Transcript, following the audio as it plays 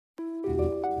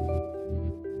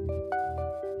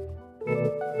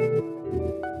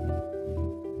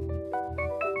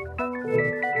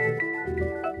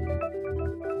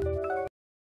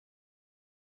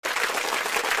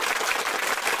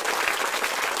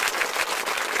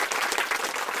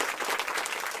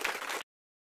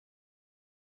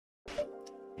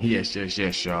Yes,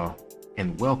 y'all,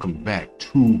 and welcome back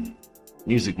to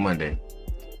Music Monday.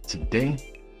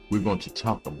 Today, we're going to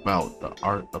talk about the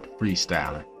art of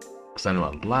freestyling, because I know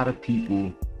a lot of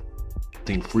people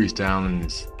think freestyling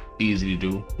is easy to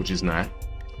do, which is not.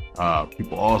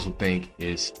 People also think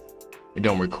it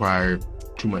don't require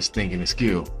too much thinking and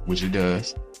skill, which it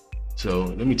does. So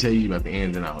let me tell you about the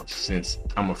ins and outs, since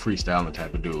I'm a freestyling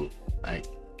type of dude. Like,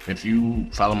 if you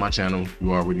follow my channel,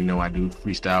 you already know I do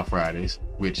Freestyle Fridays,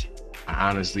 which I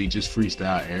honestly just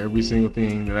freestyle every single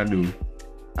thing that I do.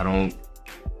 I don't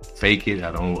fake it.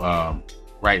 I don't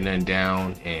write nothing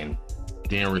down and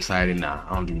then recite it. Nah,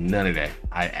 I don't do none of that.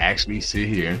 I actually sit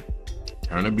here,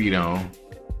 turn the beat on,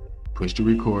 push the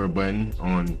record button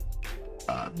on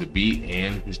the beat,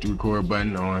 and push the record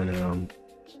button on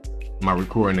my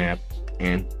recording app,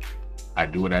 and I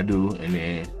do what I do, and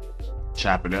then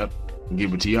chop it up and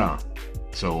give it to y'all.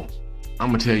 So I'm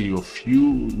gonna tell you a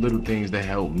few little things that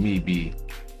help me be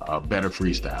a better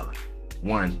freestyler.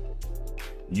 One,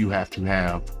 you have to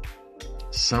have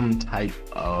some type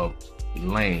of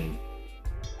lane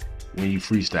when you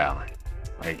freestyling.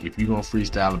 Like, if you're gonna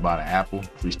freestyle about an apple,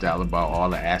 freestyle about all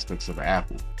the aspects of an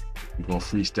apple. You're gonna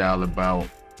freestyle about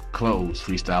clothes,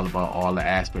 freestyle about all the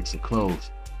aspects of clothes.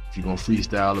 If you're gonna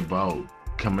freestyle about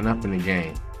coming up in the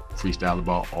game, freestyle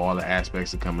about all the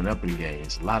aspects of coming up in the game.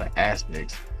 It's a lot of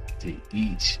aspects to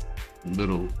each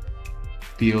little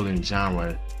field and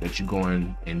genre that you're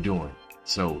going and doing.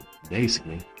 So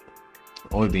basically,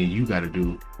 the only thing you got to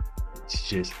do is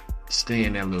just stay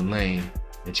in that little lane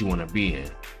that you want to be in.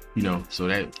 You know, so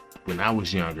that when I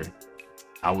was younger,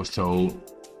 I was told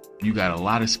you got a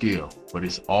lot of skill, but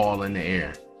it's all in the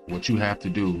air. What you have to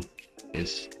do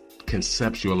is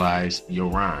conceptualize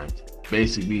your rhymes.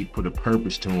 Basically, put a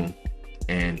purpose to them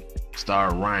and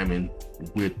start rhyming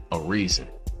with a reason.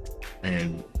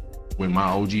 And when my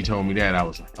OG told me that, I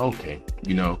was like, okay,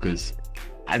 you know, because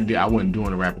I wasn't doing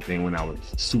the rapping thing when I was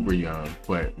super young,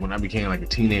 but when I became like a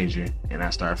teenager and I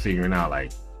started figuring out,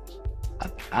 like,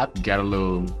 I got a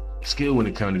little skill when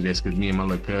it comes to this, because me and my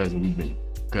little cousin,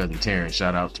 cousin Terrence,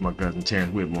 shout out to my cousin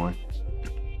Terrence Whitmore,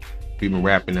 we've been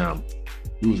rapping.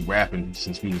 We was rapping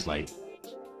since we was like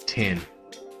 10,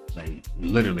 like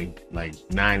literally like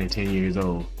 9 and 10 years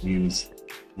old. We was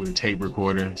with a tape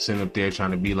recorder, sitting up there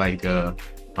trying to be like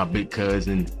my big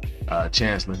cousin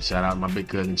Chancellor, shout out my big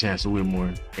cousin Chancellor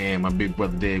Whitmore, and my big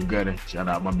brother Dave Gutter, shout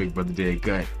out my big brother Dave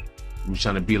Gutt. We was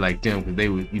trying to be like them, because they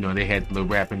was, you know, they had the little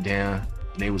rapping down,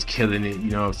 and they was killing it,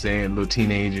 you know what I'm saying, little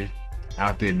teenager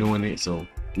out there doing it. So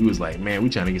we was like, man, we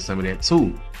trying to get some of that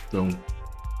too. So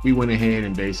we went ahead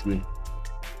and basically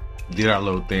did our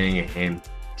little thing and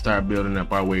started building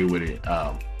up our way with it.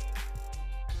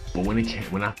 But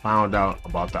when I found out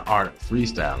about the art of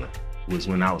freestyling was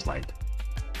when I was like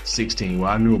 16.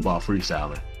 Well, I knew about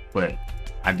freestyling, but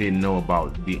I didn't know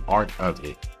about the art of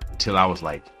it until I was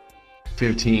like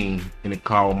 15 in the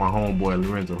car with my homeboy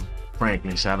Lorenzo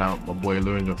Franklin. Shout out my boy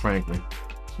Lorenzo Franklin,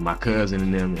 my cousin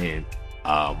and them, and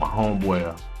my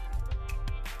homeboy,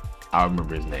 I'll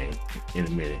remember his name in a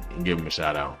minute and give him a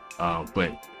shout out.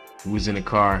 But we was in the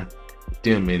car with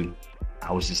them, and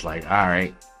I was just like, all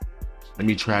right, let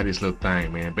me try this little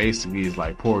thing, man. Basically, it's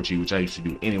like poetry, which I used to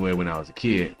do anyway when I was a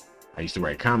kid. I used to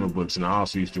write comic books, and I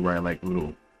also used to write like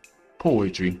little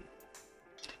poetry.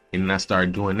 And then I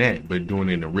started doing that, but doing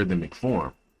it in a rhythmic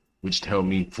form, which helped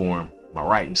me form my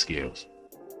writing skills.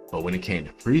 But when it came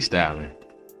to freestyling,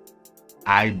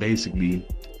 I basically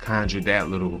conjured that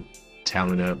little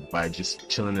talent up by just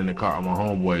chilling in the car with my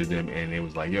homeboys them, and it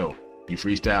was like, yo, you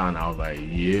freestyle? And I was like,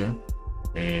 yeah.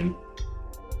 And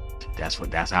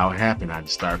that's how it happened. I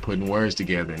just started putting words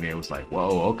together, and it was like,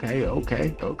 whoa, okay.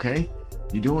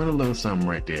 You're doing a little something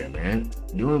right there, man.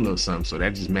 You're doing a little something. So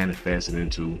that just manifested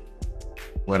into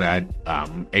what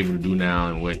I'm able to do now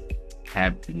and what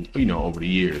happened, you know, over the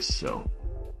years. So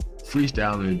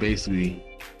freestyling is basically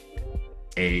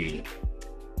a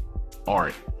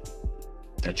art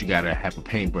that you gotta have a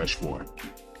paintbrush for.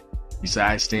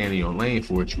 Besides staying in your lane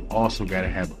for it, you also gotta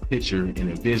have a picture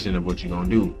and a vision of what you're gonna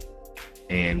do.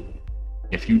 And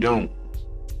if you don't,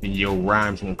 then your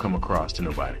rhymes won't come across to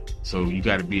nobody. So you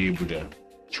gotta be able to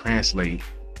translate,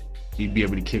 you be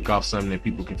able to kick off something that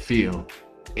people can feel,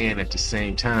 and at the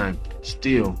same time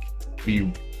still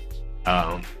be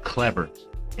clever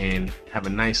and have a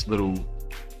nice little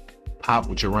pop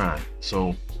with your rhyme.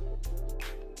 So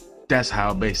that's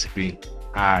how basically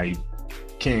I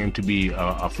came to be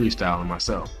a freestyler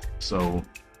myself. So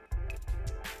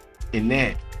in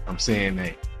that, I'm saying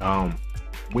that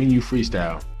when you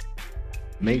freestyle,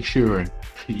 make sure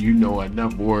you know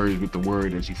enough words with the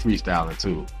word that you freestyling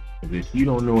to. If you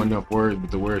don't know enough words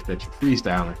with the words that you're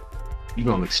freestyling, you're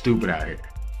gonna look stupid out here.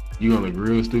 You're gonna look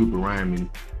real stupid rhyming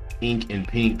ink and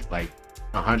pink like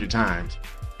 100 times.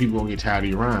 People gonna get tired of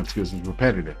your rhymes because it's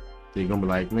repetitive. They're gonna be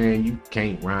like, man, you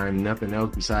can't rhyme nothing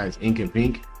else besides ink and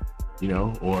pink, you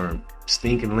know, or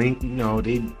stink and link. You know,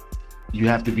 you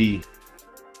have to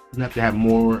have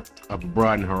more of a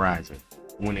broadened horizon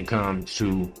when it comes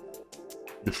to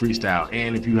the freestyle.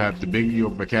 And if you have the bigger your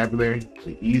vocabulary,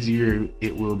 the easier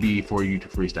it will be for you to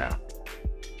freestyle.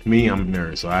 Me, I'm a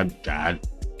nerd, so I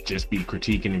just be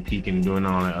critiquing and peeking and doing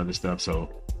all that other stuff. So,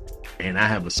 and I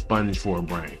have a sponge for a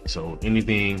brain. So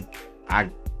anything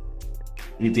I'm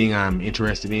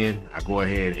interested in, I go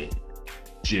ahead and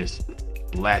just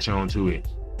latch onto it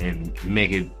and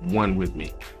make it one with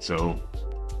me. So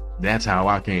that's how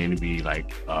I came to be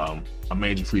like a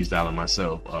major freestyler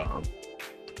myself.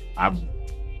 I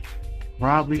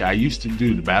used to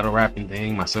do the battle rapping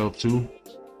thing myself too,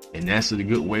 and that's a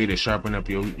good way to sharpen up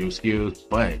your skills.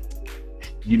 But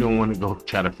you don't want to go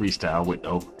try to freestyle with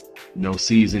no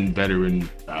seasoned veteran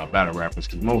battle rappers,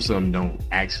 because most of them don't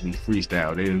actually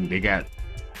freestyle. They got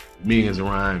millions of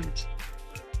rhymes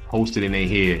hosted in their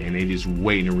head, and they just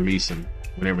waiting to release them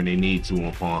whenever they need to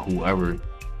upon whoever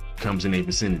comes in their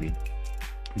vicinity.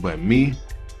 But me,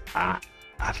 I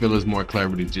feel it's more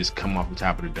clever to just come off the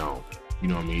top of the dome. You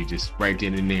know what I mean? Just right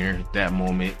then and there, that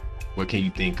moment, what can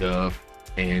you think of?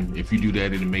 And if you do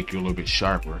that, it'll make you a little bit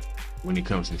sharper when it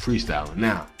comes to freestyling.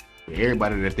 Now, for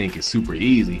everybody that think it's super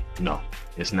easy, no,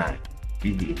 it's not.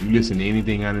 If you listen to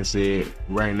anything I done said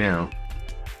right now,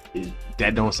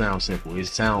 that don't sound simple. It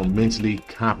sounds mentally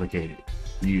complicated.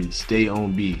 You stay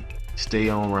on beat, stay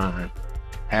on rhyme,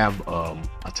 have a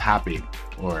topic,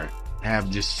 or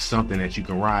have just something that you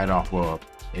can ride off of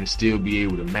and still be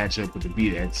able to match up with the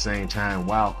beat at the same time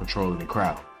while controlling the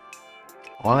crowd.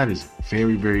 All that is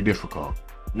very, very difficult.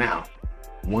 Now,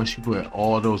 once you put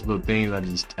all those little things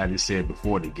I just said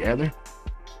before together,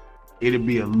 it'll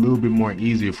be a little bit more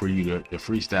easier for you to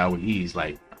freestyle with ease.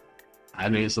 Like, I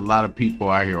know it's a lot of people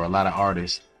out here, or a lot of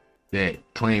artists that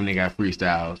claim they got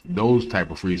freestyles. Those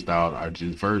type of freestyles are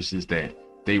just verses that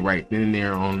they write then and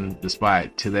there on the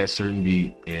spot to that certain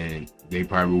beat, and they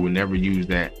probably will never use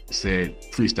that said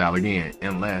freestyle again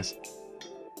unless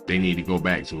they need to go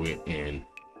back to it and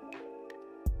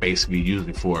basically use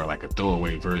it for like a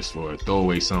throwaway verse or a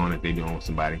throwaway song that they're doing with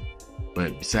somebody.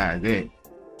 But besides that,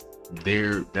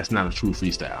 that's not a true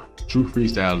freestyle. True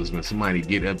freestyle is when somebody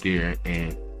get up there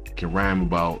and can rhyme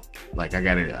about, like, I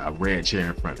got a red chair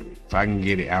in front of me. If I can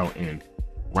get it out and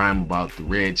rhyme about the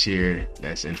red chair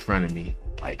that's in front of me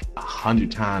like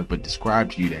 100 times, but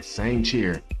describe to you that same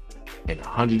chair in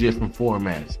 100 different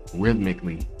formats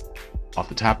rhythmically off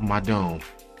the top of my dome,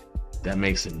 that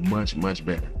makes it much, much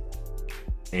better.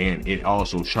 And it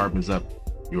also sharpens up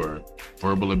your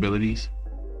verbal abilities,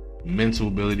 mental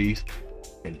abilities,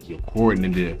 and your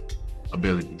coordinative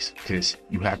abilities, because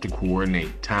you have to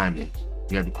coordinate timing.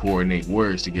 You have to coordinate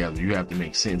words together. You have to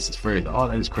make sentences first. All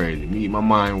that is crazy. My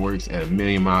mind works at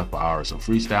 1,000,000 miles per hour. So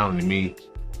freestyling to me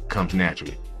comes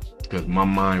naturally, because my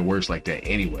mind works like that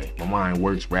anyway. My mind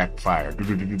works rapid fire.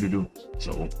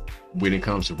 So when it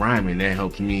comes to rhyming, that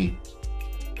helps me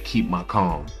keep my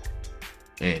calm.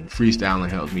 And freestyling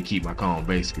helps me keep my calm,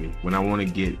 basically. When I want to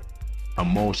get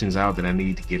emotions out that I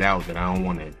need to get out, that I don't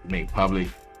want to make public,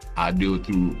 I do it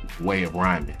through way of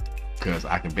rhyming, because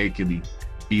I can basically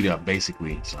beat up, I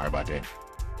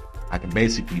can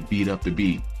basically beat up the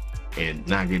beat and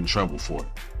not get in trouble for it.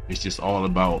 It's just all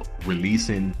about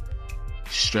releasing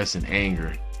stress and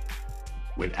anger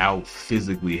without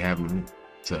physically having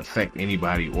to affect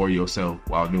anybody or yourself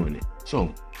while doing it.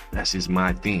 So that's just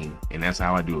my thing, and that's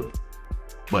how I do it.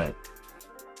 But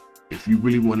if you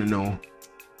really want to know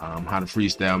how to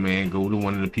freestyle, man, go to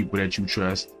one of the people that you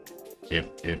trust. If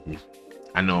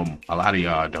I know a lot of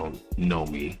y'all don't know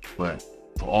me, but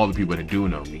for all the people that do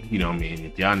know me, you know what I mean?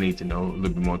 If y'all need to know a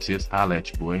little bit more tips, holla at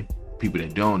your boy. People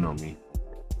that don't know me,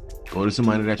 go to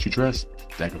somebody that you trust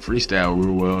that can freestyle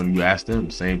real well, and you ask them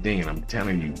the same thing. And I'm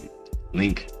telling you,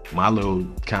 link my little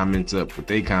comments up with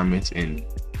their comments and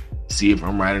see if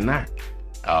I'm right or not.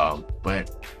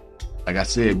 But like I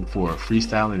said before,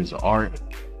 freestyling is an art.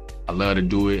 I love to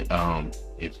do it.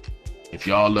 If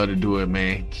y'all love to do it,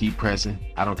 man, keep pressing.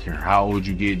 I don't care how old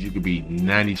you get. You could be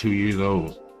 92 years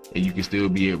old and you can still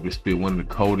be able to spit one of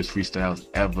the coldest freestyles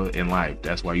ever in life.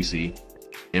 That's why you see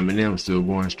Eminem still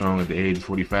going strong at the age of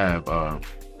 45.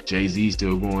 Jay-Z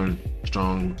still going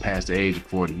strong past the age of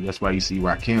 40. That's why you see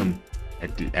Rakim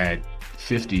at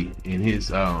 50, in his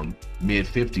mid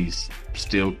 50s,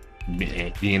 still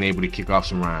being able to kick off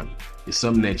some rhymes. It's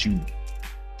something that you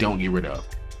don't get rid of.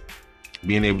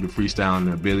 being able to freestyle and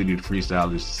the ability to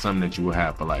freestyle is something that you will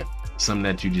have for life. Something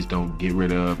that you just don't get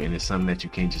rid of, and it's something that you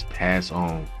can't just pass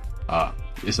on.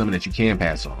 It's something that you can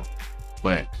pass on,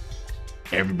 but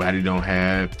everybody don't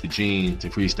have the gene to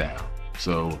freestyle.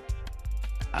 So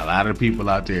a lot of people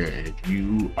out there, if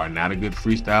you are not a good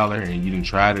freestyler and you done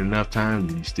tried it enough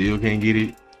times and you still can't get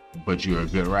it, but you're a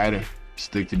good writer,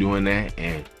 stick to doing that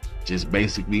and just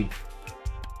basically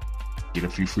get a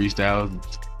few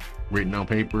freestyles written on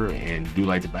paper and do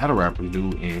like the battle rappers do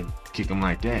and kick them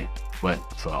like that. But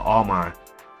for all my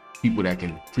people that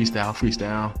can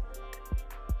freestyle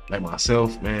like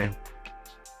myself, man,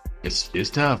 it's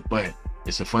tough, but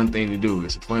it's a fun thing to do.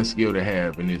 It's a fun skill to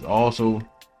have, and it's also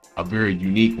a very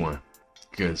unique one,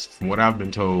 because from what I've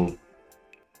been told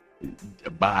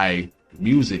by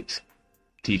music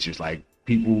teachers, like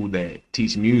people that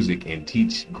teach music and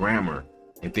teach grammar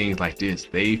and things like this,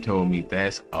 they've told me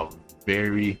that's a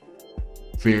very,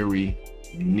 very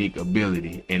unique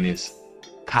ability, and it's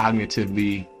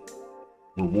cognitively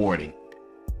rewarding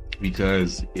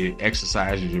because it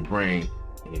exercises your brain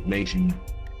and it makes you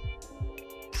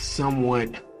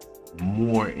somewhat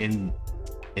more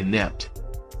inept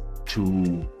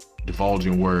to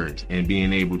divulging words and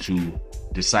being able to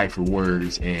decipher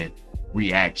words and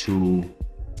react to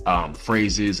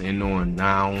phrases and knowing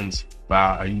nouns,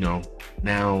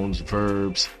 nouns,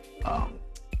 verbs,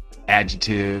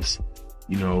 adjectives,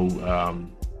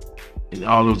 and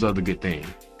all those other good things.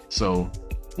 So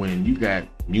when you got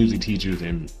music teachers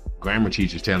and grammar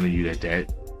teachers telling you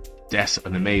that's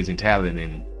an amazing talent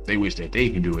and they wish that they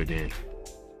can do it, then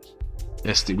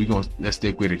let's stick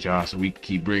with it, y'all, so we can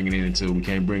keep bringing it until we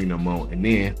can't bring it no more, and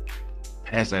then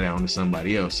pass that on to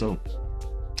somebody else. So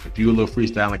if you're a little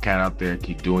freestyling cat out there,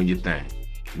 keep doing your thing.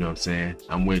 You know what I'm saying?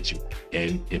 I'm with you.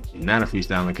 And if you're not a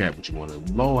freestyling cat, but you want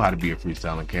to know how to be a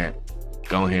freestyling cat,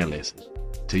 go ahead and listen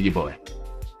to your boy.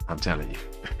 I'm telling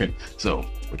you. So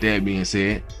with that being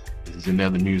said, this is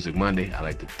another Music Monday. I'd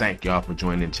like to thank y'all for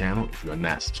joining the channel. If you're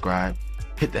not subscribed,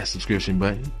 hit that subscription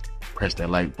button, press that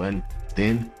like button,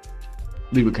 then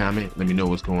leave a comment. Let me know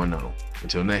what's going on.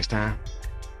 Until next time,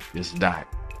 this is Dot,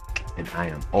 and I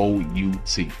am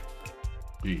OUT.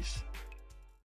 Peace.